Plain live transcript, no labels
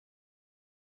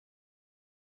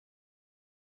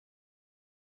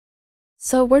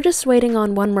So we're just waiting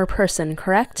on one more person,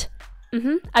 correct?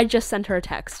 I just sent her a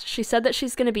text. She said that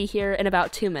she's gonna be here in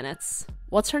about 2 minutes.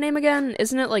 What's her name again?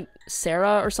 Isn't it like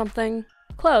Sarah or something?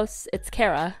 Close, it's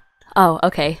Cara. Oh,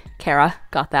 okay, Cara,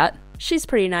 got that. She's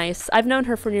pretty nice. I've known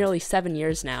her for nearly 7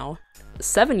 years now.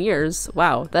 7 years?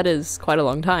 Wow, that is quite a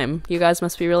long time. You guys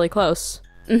must be really close.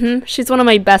 She's one of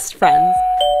my best friends.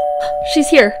 She's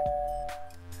here!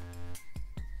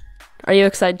 Are you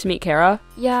excited to meet Cara?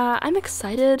 Yeah, I'm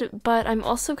excited, but I'm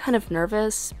also kind of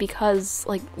nervous because,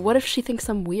 like, what if she thinks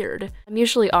I'm weird? I'm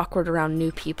usually awkward around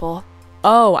new people.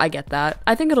 Oh, I get that.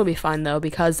 I think it'll be fine though,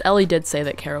 because Ellie did say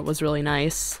that Cara was really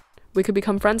nice. We could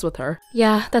become friends with her.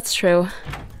 Yeah, that's true.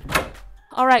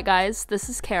 Alright guys, this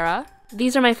is Cara.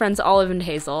 These are my friends Olive and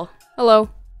Hazel. Hello.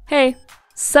 Hey.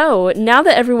 So, now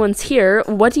that everyone's here,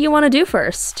 what do you want to do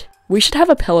first? We should have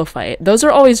a pillow fight. Those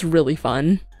are always really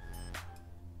fun.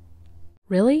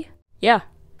 Really? Yeah.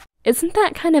 Isn't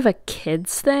that kind of a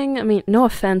kid's thing? I mean, no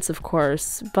offense, of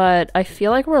course, but I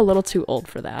feel like we're a little too old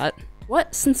for that.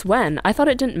 What? Since when? I thought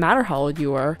it didn't matter how old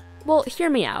you were. Well, hear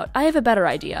me out. I have a better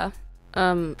idea.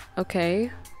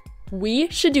 Okay. We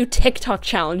should do TikTok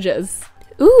challenges.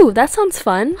 Ooh, that sounds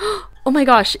fun. Oh my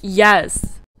gosh,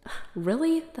 yes.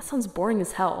 Really? That sounds boring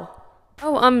as hell.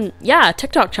 Oh, yeah,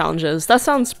 TikTok challenges. That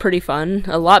sounds pretty fun.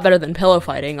 A lot better than pillow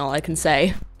fighting, all I can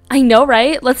say. I know,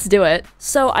 right? Let's do it.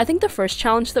 So I think the first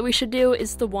challenge that we should do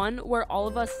is the one where all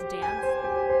of us dance.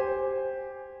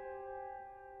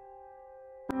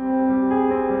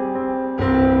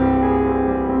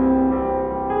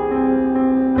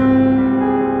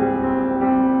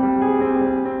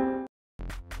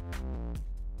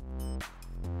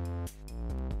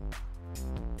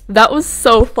 That was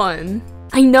so fun.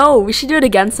 I know, we should do it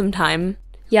again sometime.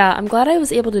 Yeah, I'm glad I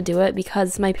was able to do it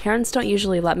because my parents don't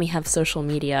usually let me have social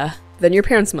media. Then your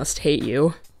parents must hate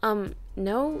you.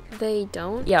 No, they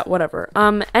don't. Yeah, whatever.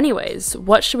 Anyways,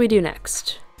 what should we do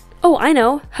next? Oh, I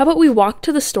know. How about we walk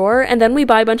to the store and then we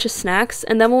buy a bunch of snacks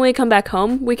and then when we come back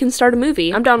home, we can start a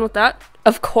movie. I'm down with that.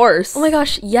 Of course. Oh my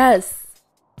gosh, yes.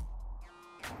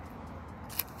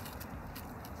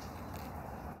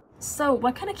 So,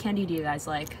 what kind of candy do you guys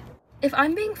like? If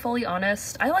I'm being fully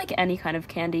honest, I like any kind of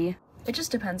candy. It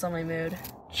just depends on my mood.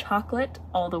 Chocolate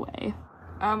all the way.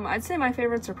 I'd say my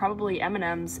favorites are probably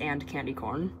M&M's and candy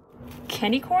corn.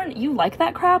 Candy corn? You like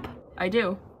that crap? I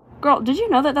do. Girl, did you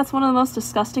know that that's one of the most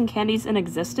disgusting candies in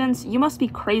existence? You must be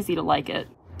crazy to like it.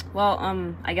 Well,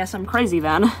 I guess I'm crazy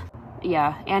then.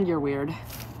 Yeah, and you're weird.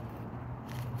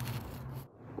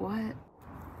 What?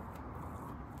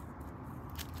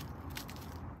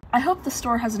 I hope the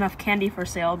store has enough candy for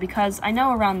sale because I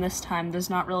know around this time there's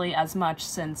not really as much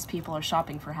since people are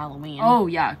shopping for Halloween. Oh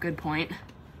yeah, good point.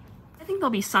 I think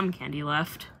there'll be some candy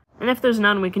left. And if there's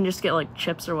none, we can just get like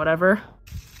chips or whatever.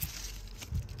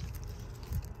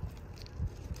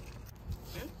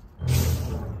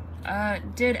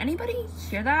 Did anybody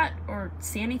hear that or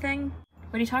see anything?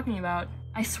 What are you talking about?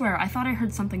 I swear, I thought I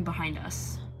heard something behind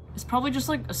us. It's probably just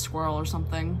like a squirrel or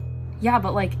something. Yeah,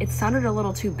 but like, it sounded a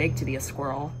little too big to be a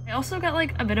squirrel. I also got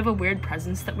like a bit of a weird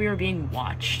presence that we were being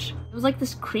watched. It was like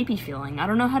this creepy feeling. I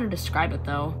don't know how to describe it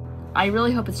though. I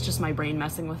really hope it's just my brain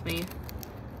messing with me.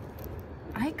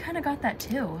 I kind of got that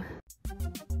too.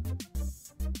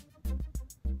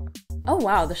 Oh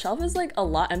wow, the shelf is like a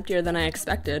lot emptier than I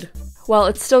expected. Well,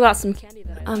 it's still got some candy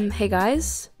that I like. Hey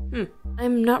guys?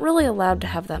 I'm not really allowed to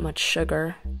have that much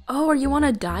sugar. Oh, are you on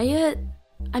a diet?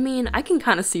 I mean, I can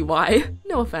kind of see why.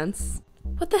 No offense.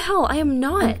 What the hell? I am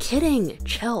not. I'm kidding.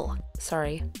 Chill.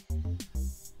 Sorry.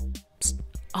 Psst.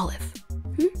 Olive.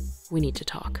 We need to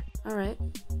talk. Alright.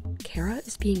 Cara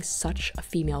is being such a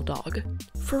female dog.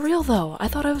 For real though, I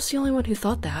thought I was the only one who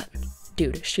thought that.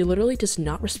 Dude, she literally does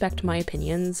not respect my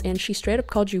opinions, and she straight up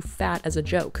called you fat as a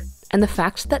joke. And the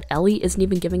fact that Ellie isn't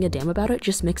even giving a damn about it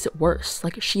just makes it worse.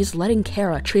 Like, she's letting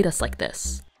Cara treat us like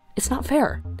this. It's not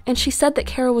fair. And she said that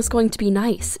Cara was going to be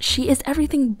nice. She is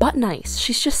everything but nice.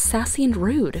 She's just sassy and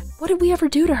rude. What did we ever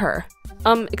do to her?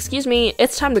 Excuse me,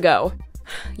 it's time to go.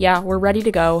 Yeah, we're ready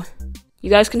to go. You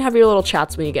guys can have your little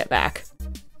chats when you get back.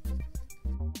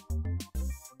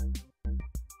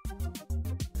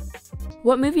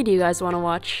 What movie do you guys want to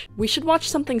watch? We should watch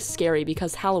something scary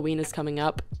because Halloween is coming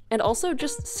up. And also,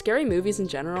 just scary movies in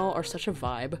general are such a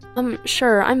vibe.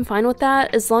 Sure, I'm fine with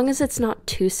that, as long as it's not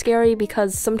too scary,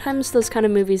 because sometimes those kind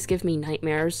of movies give me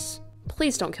nightmares.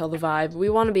 Please don't kill the vibe. We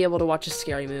want to be able to watch a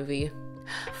scary movie.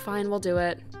 Fine, we'll do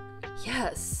it.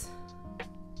 Yes.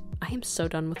 I am so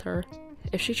done with her.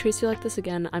 If she treats you like this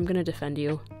again, I'm gonna defend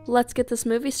you. Let's get this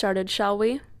movie started, shall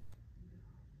we?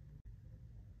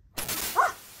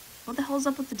 What the hell's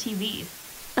up with the TV?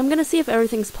 I'm gonna see if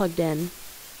everything's plugged in.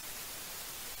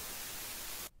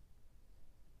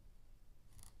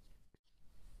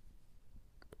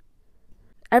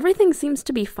 Everything seems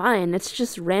to be fine. It's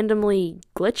just randomly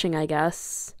glitching, I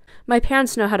guess. My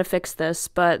parents know how to fix this,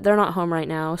 but they're not home right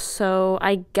now, so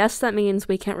I guess that means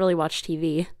we can't really watch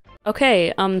TV.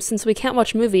 Okay, since we can't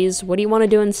watch movies, what do you want to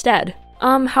do instead?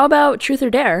 How about Truth or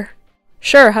Dare?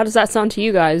 Sure, how does that sound to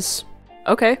you guys?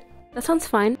 Okay, that sounds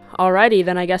fine. Alrighty,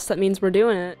 then I guess that means we're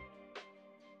doing it.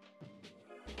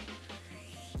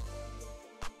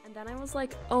 And then I was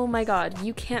like, oh my god,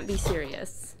 you can't be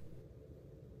serious.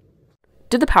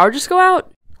 Did the power just go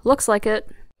out? Looks like it.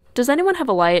 Does anyone have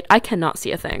a light? I cannot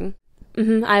see a thing.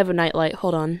 I have a nightlight,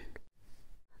 hold on.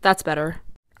 That's better.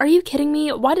 Are you kidding me?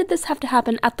 Why did this have to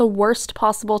happen at the worst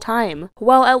possible time?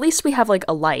 Well, at least we have, like,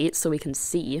 a light so we can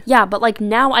see. Yeah, but, like,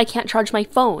 now I can't charge my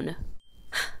phone.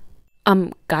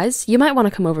 Guys, you might want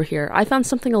to come over here. I found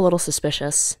something a little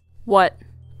suspicious. What?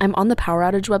 I'm on the power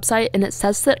outage website, and it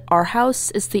says that our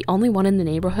house is the only one in the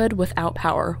neighborhood without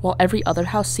power, while every other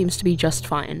house seems to be just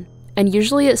fine. And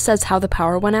usually it says how the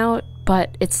power went out,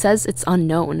 but it says it's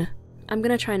unknown. I'm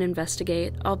gonna try and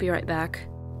investigate. I'll be right back.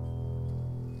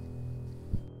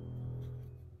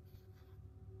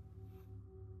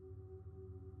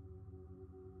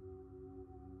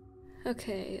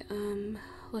 Okay,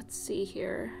 let's see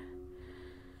here.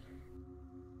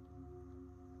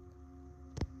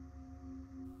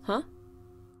 Huh?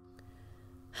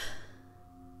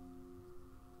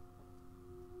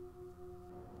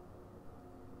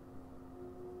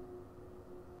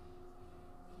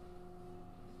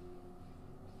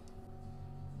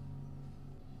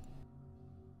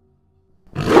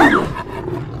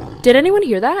 Did anyone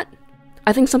hear that?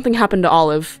 I think something happened to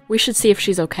Olive. We should see if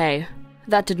she's okay.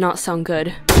 That did not sound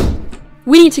good.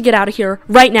 We need to get out of here,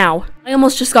 right now. I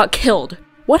almost just got killed.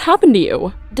 What happened to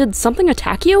you? Did something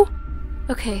attack you?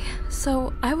 Okay,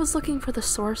 so I was looking for the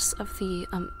source of the,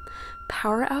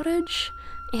 power outage,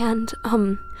 and,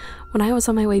 when I was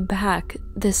on my way back,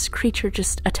 this creature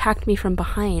just attacked me from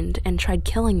behind and tried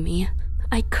killing me.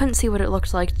 I couldn't see what it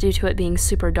looked like due to it being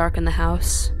super dark in the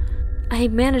house. I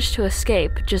managed to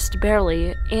escape, just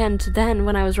barely, and then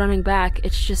when I was running back,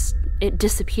 it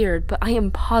disappeared, but I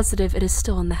am positive it is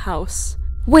still in the house.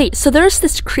 Wait, so there's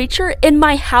this creature in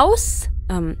my house?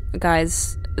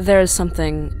 Guys, there is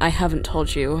something I haven't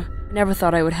told you. I never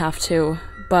thought I would have to,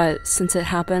 but since it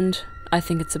happened, I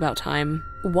think it's about time.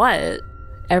 What?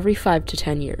 Every 5 to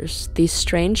 10 years, these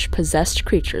strange, possessed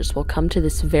creatures will come to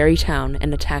this very town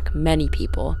and attack many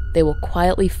people. They will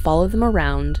quietly follow them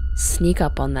around, sneak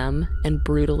up on them, and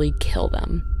brutally kill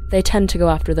them. They tend to go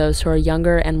after those who are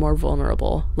younger and more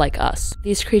vulnerable, like us.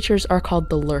 These creatures are called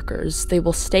the Lurkers. They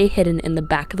will stay hidden in the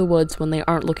back of the woods when they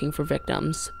aren't looking for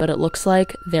victims, but it looks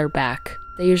like they're back.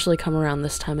 They usually come around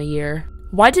this time of year.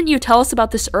 Why didn't you tell us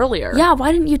about this earlier? Yeah,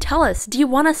 why didn't you tell us? Do you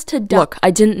want us to die? Look,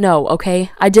 I didn't know, okay?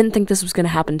 I didn't think this was gonna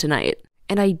happen tonight.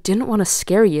 And I didn't want to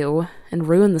scare you and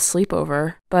ruin the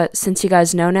sleepover. But since you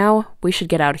guys know now, we should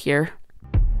get out of here.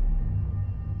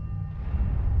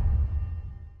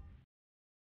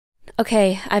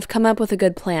 Okay, I've come up with a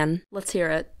good plan. Let's hear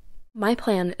it. My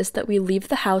plan is that we leave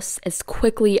the house as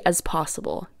quickly as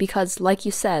possible, because, like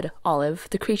you said, Olive,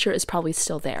 the creature is probably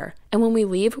still there. And when we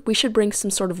leave, we should bring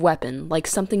some sort of weapon, like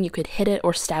something you could hit it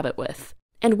or stab it with.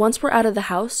 And once we're out of the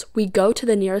house, we go to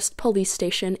the nearest police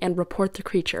station and report the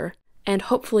creature. And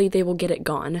hopefully they will get it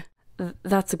gone.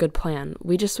 That's a good plan.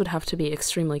 We just would have to be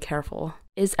extremely careful.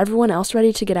 Is everyone else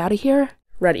ready to get out of here?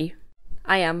 Ready.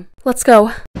 I am. Let's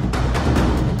go.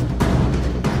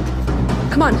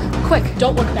 Come on, quick,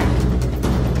 don't look back.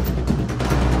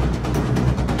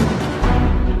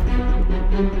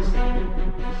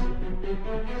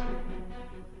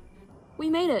 We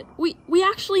made it. We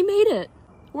actually made it.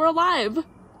 We're alive.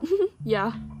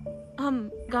 Yeah.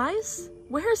 Guys?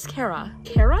 Where's Cara?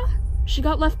 Cara? She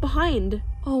got left behind.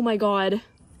 Oh my god.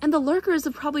 And the Lurkers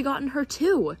have probably gotten her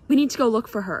too. We need to go look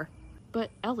for her.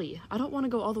 But Ellie, I don't want to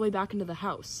go all the way back into the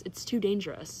house. It's too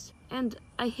dangerous. And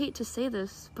I hate to say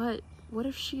this, but what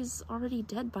if she's already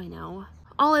dead by now?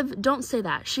 Olive, don't say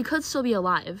that. She could still be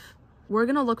alive. We're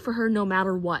gonna look for her no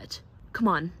matter what. Come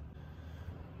on.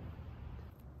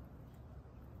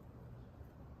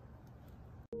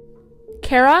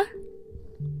 Cara?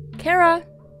 Cara?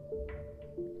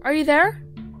 Are you there?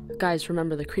 Guys,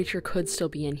 remember the creature could still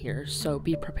be in here, so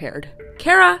be prepared.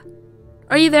 Cara?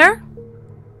 Are you there?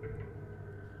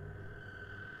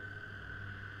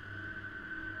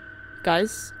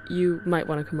 Guys, you might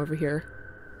want to come over here.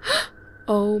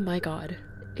 Oh my god.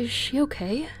 Is she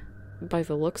okay? By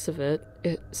the looks of it,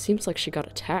 it seems like she got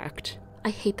attacked. I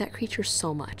hate that creature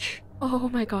so much. Oh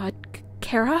my god.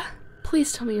 Cara?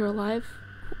 Please tell me you're alive.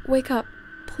 Wake up,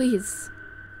 please.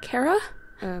 Cara?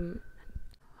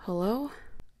 Hello?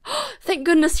 Thank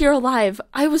goodness you're alive.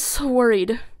 I was so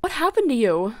worried. What happened to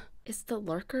you? Is the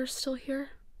lurker still here?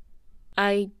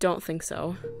 I don't think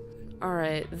so.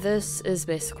 Alright, this is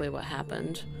basically what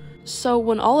happened. So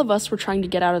when all of us were trying to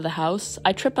get out of the house,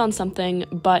 I tripped on something,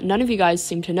 but none of you guys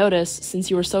seemed to notice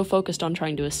since you were so focused on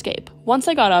trying to escape. Once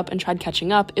I got up and tried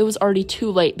catching up, it was already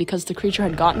too late because the creature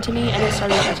had gotten to me and it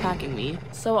started attacking me.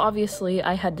 So obviously,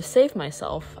 I had to save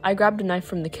myself. I grabbed a knife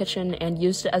from the kitchen and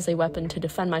used it as a weapon to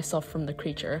defend myself from the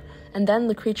creature. And then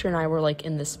the creature and I were like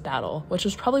in this battle, which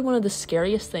was probably one of the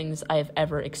scariest things I have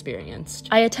ever experienced.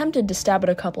 I attempted to stab it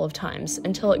a couple of times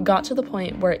until it got to the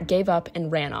point where it gave up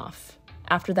and ran off.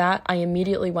 After that, I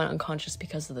immediately went unconscious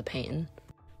because of the pain.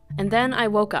 And then I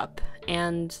woke up,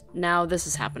 and now this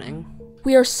is happening.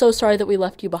 We are so sorry that we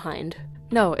left you behind.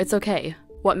 No, it's okay.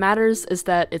 What matters is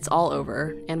that it's all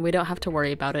over, and we don't have to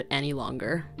worry about it any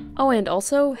longer. Oh, and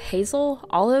also, Hazel,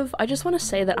 Olive, I just want to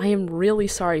say that I am really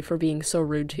sorry for being so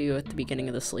rude to you at the beginning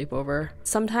of the sleepover.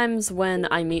 Sometimes when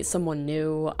I meet someone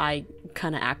new, I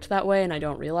kind of act that way and I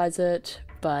don't realize it,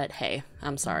 but hey,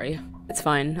 I'm sorry. It's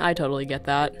fine, I totally get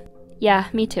that. Yeah,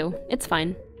 me too. It's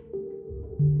fine.